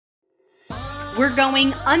We're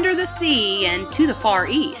going under the sea and to the Far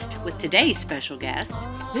East with today's special guest.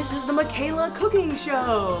 This is the Michaela Cooking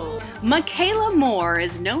Show. Michaela Moore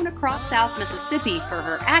is known across South Mississippi for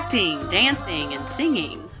her acting, dancing, and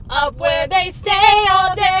singing. Up where they stay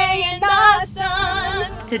all day in the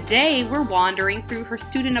sun. Today, we're wandering through her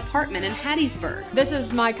student apartment in Hattiesburg. This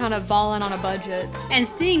is my kind of ballin' on a budget. And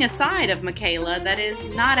seeing a side of Michaela that is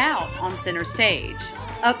not out on center stage.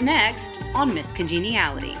 Up next on Miss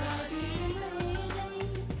Congeniality.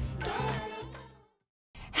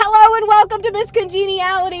 Hello and welcome to Miss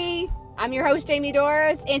Congeniality. I'm your host, Jamie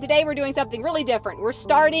Doris, and today we're doing something really different. We're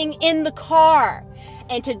starting in the car.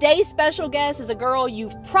 And today's special guest is a girl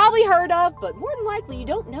you've probably heard of, but more than likely you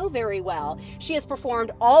don't know very well. She has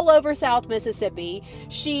performed all over South Mississippi.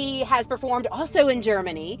 She has performed also in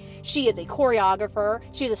Germany. She is a choreographer.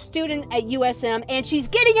 She's a student at USM, and she's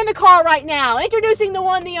getting in the car right now. Introducing the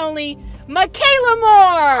one, the only, Michaela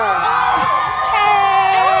Moore.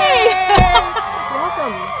 Hey!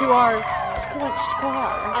 Welcome to our squunched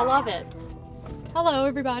car. I love it. Hello,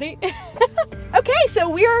 everybody. Okay, so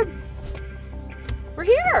we're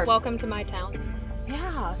here. Welcome to my town.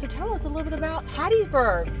 Yeah, so tell us a little bit about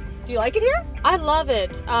Hattiesburg. Do you like it here? I love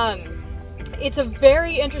it. It's a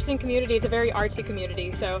very interesting community. It's a very artsy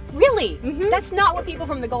community. So Really? Mhm. That's not what people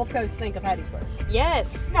from the Gulf Coast think of Hattiesburg.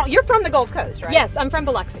 yes, No, you're from the Gulf Coast, right? yes, I'm from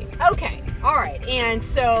Biloxi. Okay, all right. And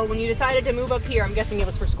so when you decided to move up here, I'm guessing it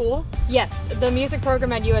was for school? Yes, the music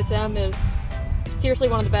program at USM is seriously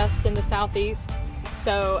one of the best in the Southeast.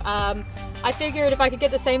 So I figured if I could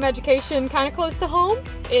get the same education kind of close to home,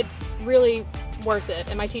 it's really worth it.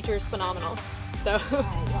 And my teacher is phenomenal. So Well,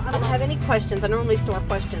 I don't have any questions. I normally store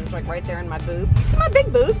questions like right there in my boob. You see my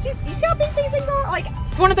big boobs? You see how big these things are? Like,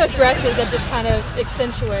 it's one of those dresses that just kind of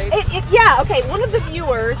accentuates. yeah, okay. One of the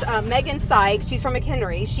viewers, Megan Sykes, she's from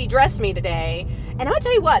McHenry, she dressed me today. And I'll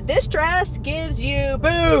tell you what, this dress gives you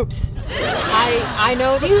boobs. I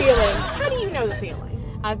know the feeling. How do you know the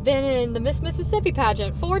feeling? I've been in the Miss Mississippi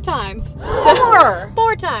pageant 4 times. 4?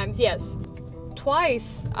 4 times, yes.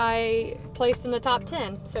 Twice I placed in the top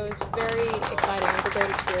 10, so it was very exciting. It was a great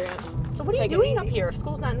experience. So what are you Take it doing up easy. here if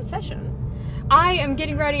school's not in session? I am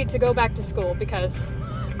getting ready to go back to school because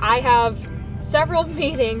I have several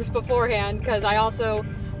meetings beforehand because I also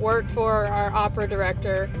work for our opera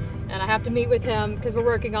director and I have to meet with him because we're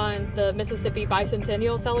working on the Mississippi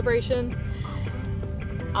Bicentennial celebration.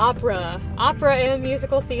 Opera and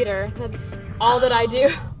musical theater. That's all that I do.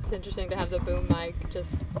 It's interesting to have the boom mic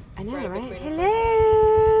just I know, right right? between us.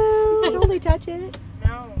 Hello! Totally touch it.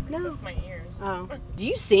 No, it's my ears. Oh. Do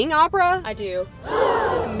you sing opera? I do.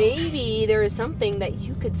 Maybe there is something that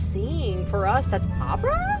you could sing for us that's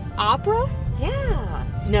opera? Opera? Yeah.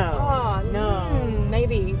 No. Oh, No.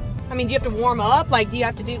 maybe. I mean, do you have to warm up? Like, do you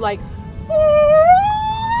have to do like...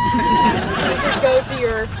 You just go to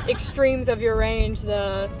your extremes of your range.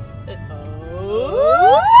 How's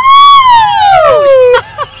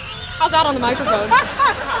that on the microphone?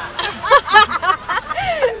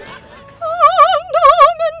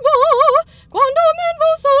 Quando me vo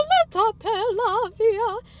soletta per la via,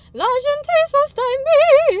 la gente sosta e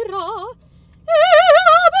mira, e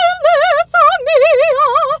la bellezza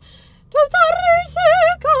mia, tutta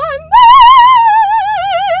ricerca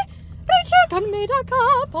me da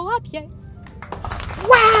capo a piedi.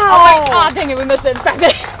 Wow! Oh, dang it, we missed it back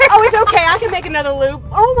there. Oh, it's okay. I can make another loop.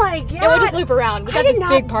 Oh my god! Yeah, we'll just loop around. We got this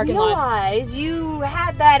big parking lot. I did not realize you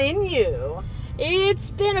had that in you.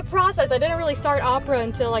 It's been a process. I didn't really start opera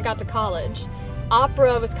until I got to college.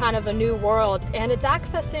 Opera was kind of a new world, and it's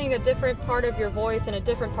accessing a different part of your voice and a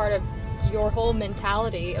different part of your whole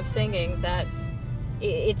mentality of singing that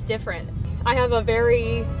it's different. I have a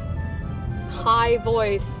very high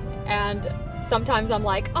voice, and sometimes I'm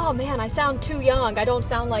like, oh man, I sound too young. I don't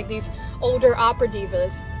sound like these older opera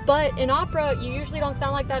divas. But in opera, you usually don't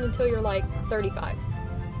sound like that until you're like 35.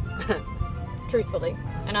 Truthfully.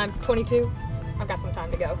 And I'm 22. I've got some time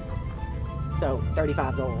to go. So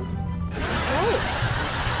 35's old.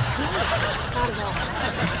 Not at all.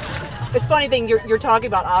 It's funny thing, you're talking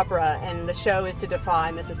about opera, and the show is to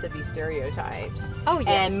defy Mississippi stereotypes. Oh, yes.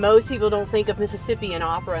 And most people don't think of Mississippi and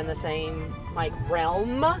opera in the same, like,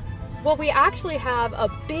 realm. Well, we actually have a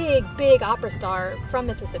big opera star from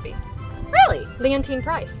Mississippi. Really? Leontine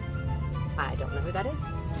Price. I don't know who that is.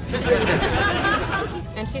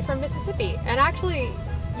 And she's from Mississippi. And actually,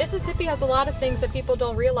 Mississippi has a lot of things that people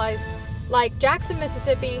don't realize. Like Jackson,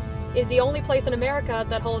 Mississippi is the only place in America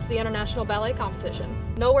that holds the International Ballet Competition.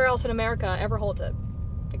 Nowhere else in America ever holds it.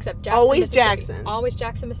 Except Jackson, Always Mississippi. Jackson. Always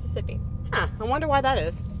Jackson, Mississippi. Huh, I wonder why that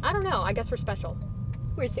is. I don't know. I guess we're special.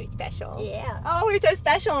 We're so special. Yeah. Oh, we're so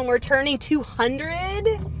special, and we're turning 200.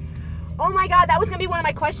 Oh my God, that was gonna be one of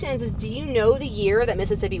my questions is, do you know the year that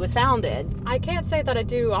Mississippi was founded? I can't say that I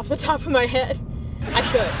do off the top of my head. I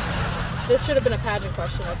should. This should have been a pageant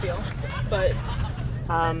question, I feel. But.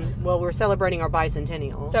 Well, we're celebrating our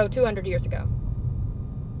bicentennial. So 200 years ago.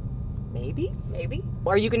 Maybe? Maybe.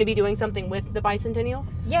 Are you gonna be doing something with the bicentennial?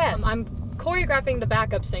 Yes. I'm choreographing the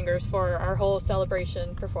backup singers for our whole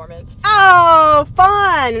celebration performance. Oh,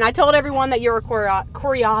 fun! And I told everyone that you're a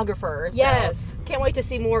choreographer. So Yes. can't wait to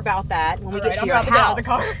see more about that when we get to I'm your about house. to get out of the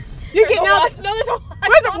car. You're getting out of the... No, there's a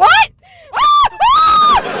Where's it? What?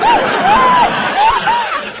 Oh,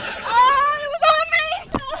 it was on me!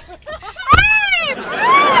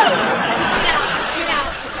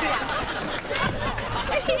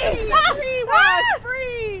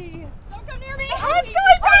 Free! Don't come near me!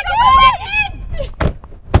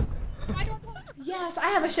 Yes, I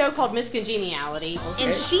have a show called Miss Congeniality,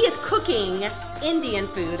 and she is cooking Indian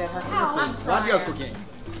food at her house. What you're cooking?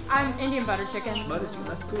 I'm Indian butter chicken. Butter chicken,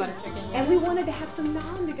 that's cool. Butter chicken, yeah. And we wanted to have some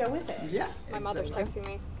naan to go with it. Yeah. My mother's texting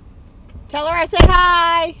me. Tell her I said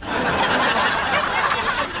hi!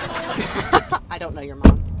 I don't know your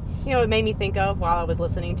mom. You know, it made me think of while I was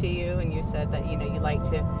listening to you, and you said that, you know, you like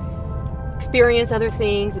to experience other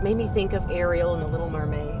things. It made me think of Ariel and the Little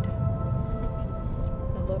Mermaid.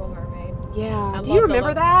 The Little Mermaid. Yeah. Do love you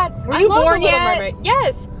remember that? Were I you love born The Little yet? Mermaid.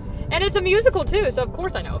 Yes! And it's a musical too, so of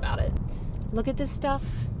course I know about it. Look at this stuff.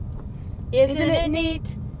 Isn't it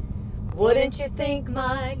neat? Wouldn't you think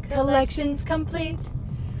My collection's complete?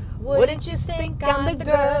 Wouldn't you think I'm the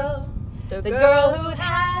girl? The girl who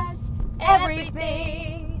has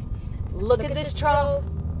everything. Look at this trove,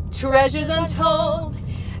 treasures untold.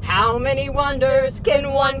 How many wonders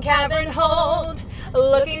can one cavern hold?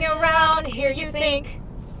 Looking around here you think,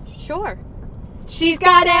 Sure. she's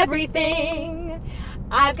got everything.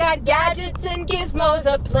 I've got gadgets and gizmos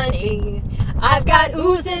aplenty. I've got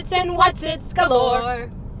ooze-its and what's-its galore.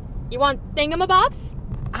 You want thingamabobs?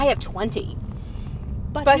 I have 20.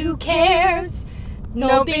 But, But who cares?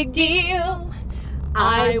 No big deal.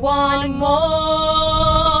 I want more.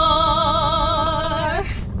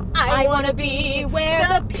 I want to be where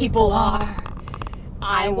the people are.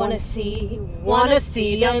 I want to see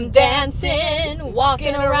them dancing,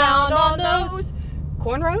 walking around on those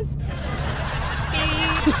cornrows.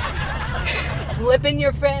 Flipping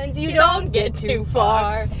your friends, you don't get too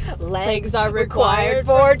far. Legs are required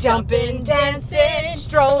for jumping, dancing,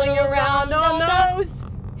 strolling around on those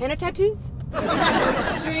henna tattoos.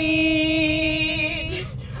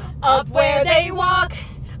 Streets, up where they walk,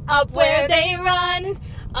 up where they run,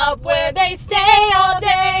 up where they stay all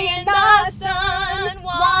day in the sun,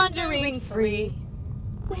 wandering free.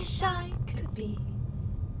 Wish I could be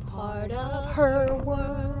part of her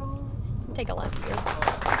world. take a left here.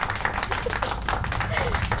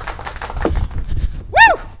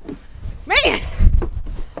 Woo! Man!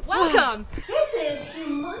 Welcome! This is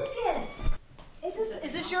humongous.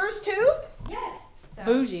 Is this yours too? Yes. So,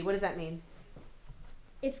 Bougie, what does that mean?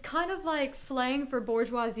 it's kind of like slang for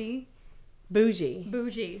bourgeoisie. Bougie.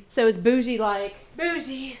 Bougie. So it's bougie like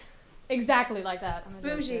bougie. Exactly like that. I'm gonna do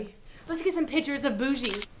it Bougie. too. Let's get some pictures of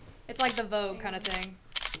bougie. It's like the Vogue kind of thing.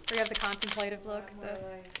 Where you have the contemplative look.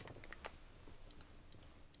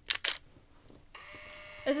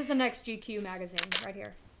 This is the next GQ magazine right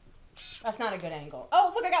here. That's not a good angle.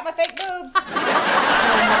 Oh, look, I got my fake boobs.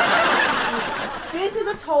 This is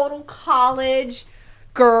a total college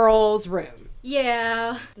girls' room.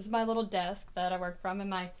 Yeah. This is my little desk that I work from and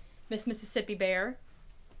my Miss Mississippi Bear.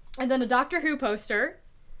 And then a Doctor Who poster.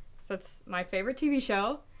 So it's my favorite TV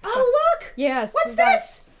show. Oh, look. Yes. What's we got-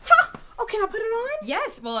 this? Huh. Oh, can I put it on?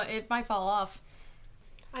 Yes. Well, it might fall off.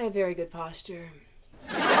 I have very good posture.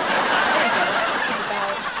 There you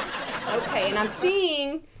go. Okay, and I'm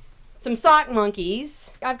seeing some sock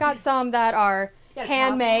monkeys. I've got some that are got a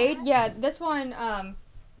handmade. Yeah, this one,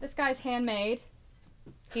 this guy's handmade.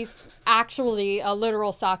 He's actually a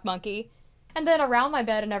literal sock monkey. And then around my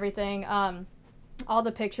bed and everything, all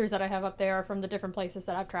the pictures that I have up there are from the different places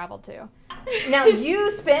that I've traveled to. Now,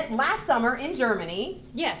 you spent last summer in Germany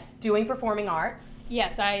Yes. doing performing arts.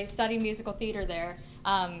 Yes, I studied musical theater there.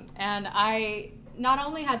 And I not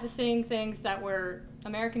only had to sing things that were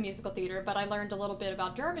American musical theater, but I learned a little bit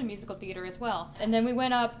about German musical theater as well. And then we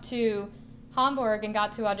went up to Hamburg and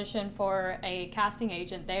got to audition for a casting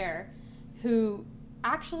agent there who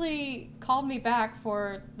actually called me back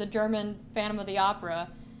for the German Phantom of the Opera.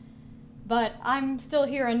 But I'm still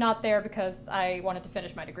here and not there because I wanted to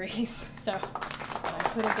finish my degrees. So I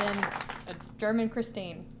could have been a German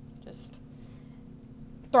Christine. Just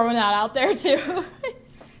throwing that out there too.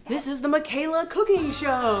 This is the Michaela Cooking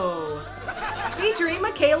Show, featuring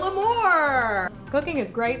Michaela Moore. Cooking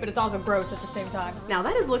is great, but it's also gross at the same time. Now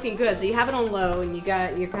that is looking good. So you have it on low, and you're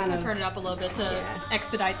kind of Turn it up a little bit to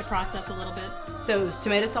expedite the process a little bit. So it's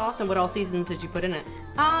tomato sauce, and what all seasons did you put in it?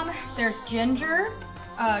 There's ginger,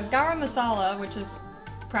 garam masala, which is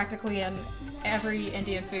practically in every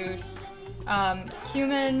Indian food,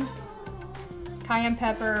 cumin, cayenne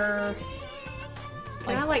pepper.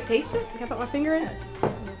 Can I taste it? Can I put my finger in it?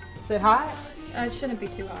 Is it hot? It shouldn't be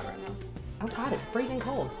too hot right now. Oh God, it's freezing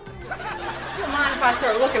cold. You don't mind if I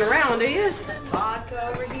start looking around, do you? Vodka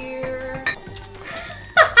over here.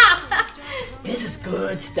 This is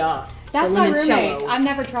good stuff. That's my roommate. I've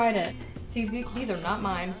never tried it. See, these are not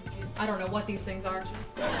mine. I don't know what these things are.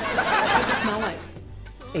 What does it smell like?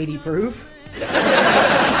 80 proof.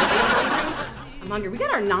 I'm hungry. We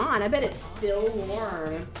got our naan. I bet it's still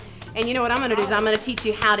warm. And you know what I'm gonna do is I'm gonna teach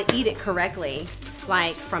you how to eat it correctly,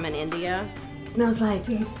 like from in India. It smells like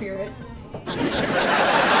Teen spirit.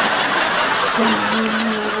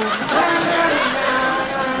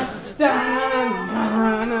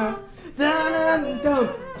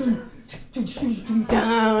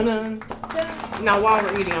 Now while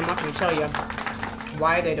we're eating, I'm not going to tell you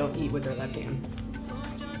why they don't eat with their left hand.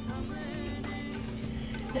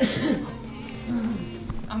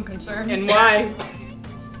 I'm concerned. And why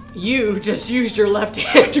you just used your left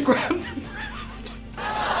hand to grab them.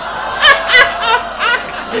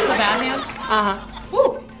 Just the bad hand? Uh-huh.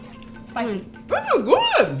 Ooh, spicy. This is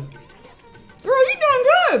good. Girl, you done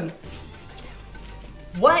good.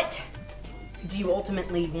 What do you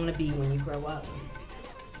ultimately want to be when you grow up?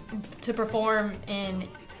 To perform in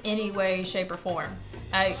any way, shape, or form.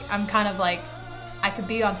 I'm kind of like, I could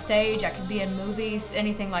be on stage, I could be in movies,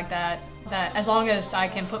 anything like that. That as long as I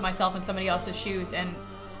can put myself in somebody else's shoes and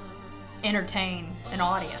entertain an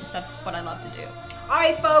audience, that's what I love to do. All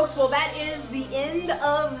right, folks, well, that is the end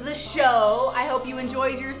of the show. I hope you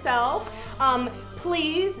enjoyed yourself.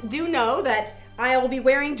 Please do know that I will be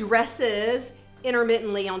wearing dresses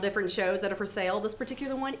intermittently on different shows that are for sale. This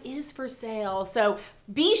particular one is for sale. So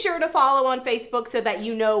be sure to follow on Facebook so that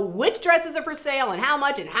you know which dresses are for sale and how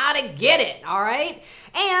much and how to get it, all right?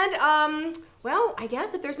 And, well, I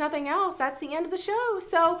guess if there's nothing else, that's the end of the show.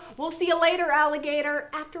 So we'll see you later, alligator.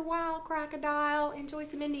 After a while, crocodile. Enjoy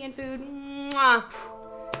some Indian food. Mwah.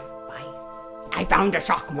 Bye. I found a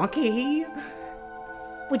shock monkey.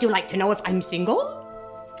 Would you like to know if I'm single?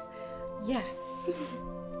 Yes.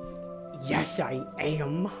 Yes, I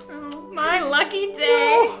am. Oh, my lucky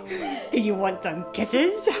day. Do you want some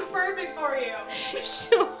kisses? Perfect for you.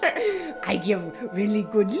 Sure. I give really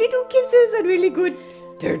good little kisses and really good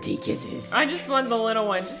dirty kisses. I just want the little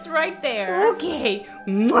one, just right there. Okay.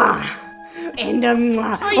 Mwah. And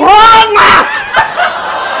mwah. Are you- Oh,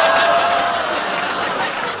 mwah!